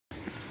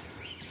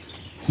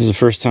This is the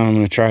first time I'm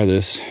going to try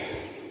this.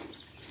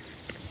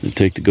 I'm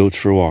take the goats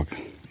for a walk.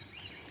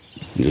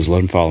 And just let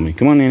them follow me.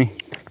 Come on, Nanny.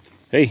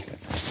 Hey.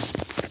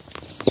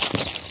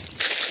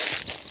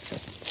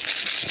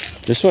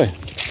 This way.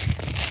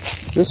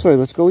 This way,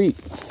 let's go eat.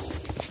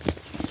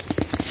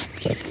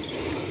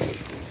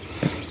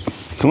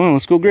 Come on,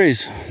 let's go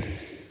graze.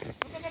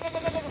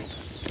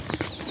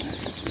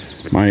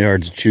 My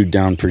yard's chewed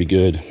down pretty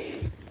good.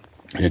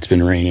 And it's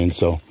been raining,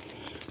 so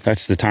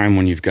that's the time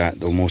when you've got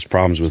the most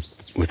problems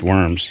with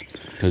worms.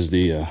 Because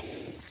the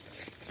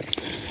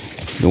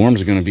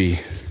worms are going to be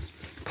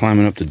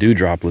climbing up the dew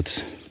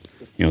droplets.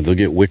 You know, they'll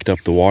get wicked up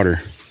the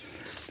water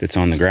that's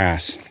on the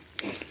grass.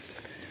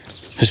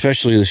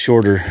 Especially the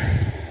shorter,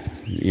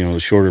 you know, the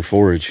shorter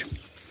forage.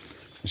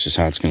 That's just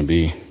how it's going to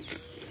be.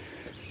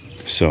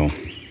 So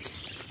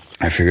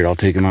I figured I'll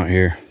take them out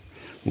here.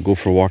 We'll go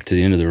for a walk to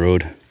the end of the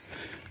road.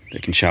 They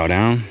can chow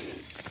down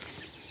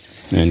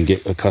and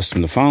get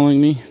accustomed to following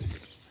me.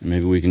 And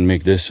maybe we can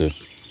make this a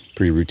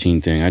pretty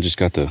routine thing. I just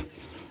got the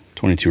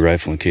 22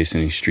 rifle in case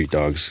any street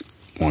dogs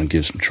want to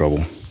give some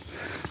trouble.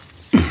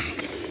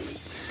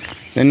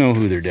 They know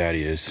who their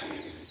daddy is.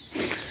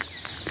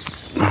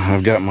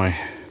 I've got my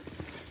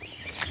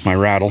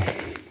rattle,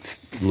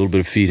 a little bit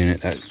of feed in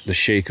it. The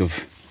shake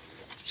of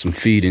some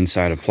feed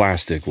inside of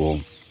plastic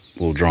will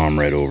draw them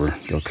right over.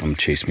 They'll come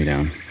chase me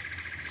down.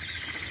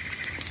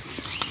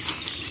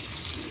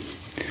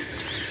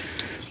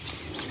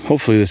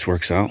 Hopefully this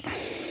works out.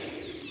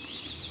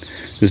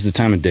 This is the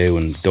time of day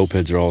when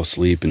dopeheads are all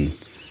asleep and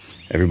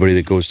everybody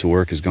that goes to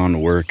work has gone to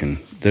work, and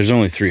there's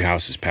only 3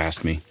 houses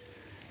past me,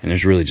 and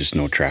there's really just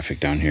no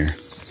traffic down here.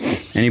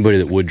 Anybody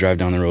that would drive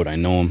down the road, I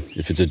know them.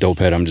 If it's a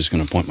dopehead, I'm just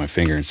going to point my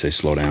finger and say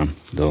slow down.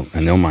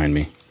 They'll mind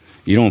me.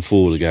 You don't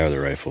fool with a guy with a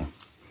rifle.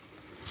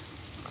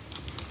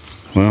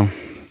 Well,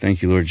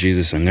 thank you, Lord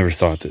Jesus. I never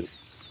thought that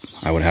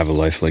I would have a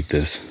life like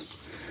this.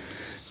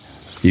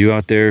 You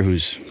out there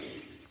who's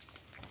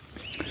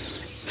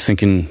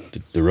thinking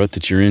the rut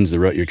that you're in is the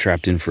rut you're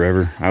trapped in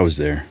forever, I was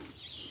there.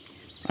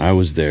 I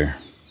was there.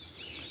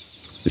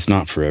 It's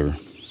not forever.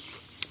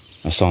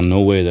 I saw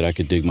no way that I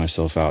could dig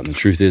myself out. And the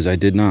truth is, I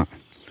did not.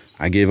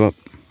 I gave up.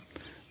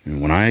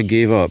 And when I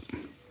gave up,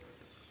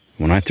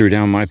 when I threw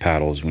down my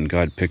paddles, when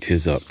God picked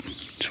his up,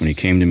 it's when he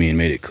came to me and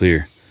made it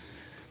clear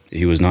that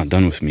he was not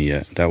done with me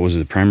yet. That was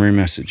the primary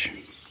message.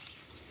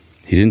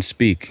 He didn't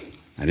speak.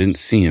 I didn't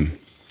see him.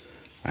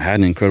 I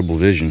had an incredible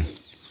vision.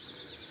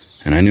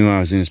 And I knew I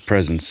was in his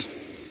presence.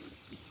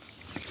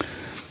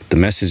 The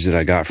message that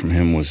I got from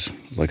him was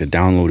like a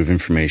download of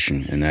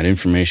information. And that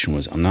information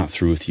was, I'm not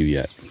through with you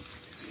yet.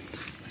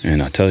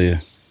 And I tell you,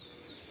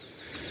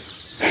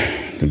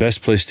 the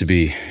best place to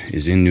be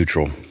is in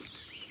neutral.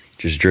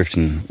 Just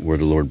drifting where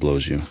the Lord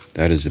blows you.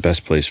 That is the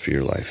best place for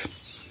your life.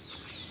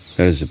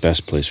 That is the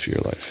best place for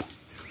your life.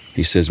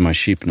 He says, my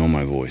sheep know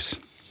my voice.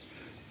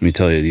 Let me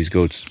tell you, these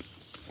goats,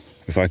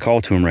 if I call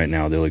to them right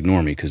now, they'll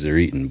ignore me because they're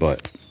eating,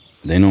 but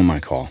they know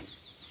my call.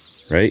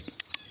 Right?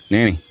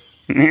 Nanny.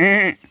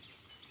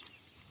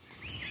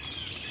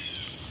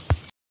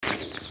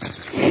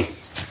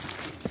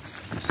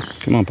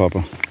 Come on,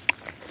 Papa.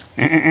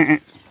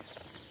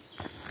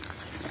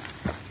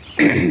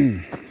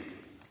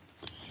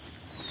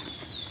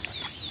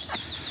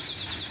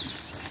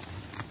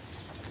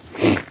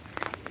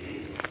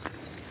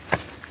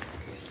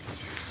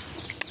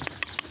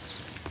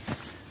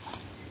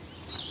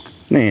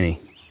 Nanny.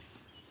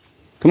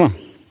 Come on.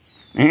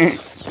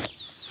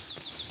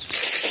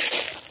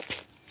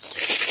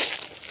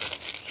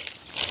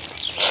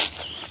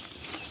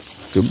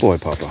 Good boy,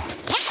 Papa.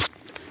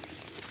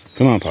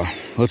 Come on, Pa.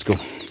 Let's go.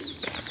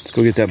 Let's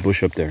go get that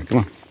bush up there. Come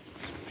on.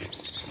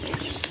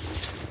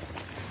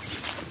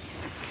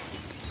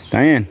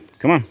 Diane,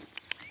 come on.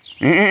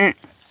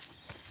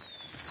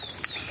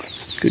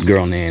 Good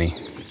girl, Nanny.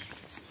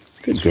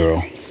 Good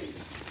girl.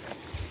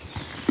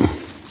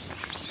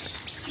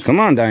 Come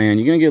on, Diane.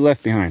 You're going to get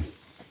left behind.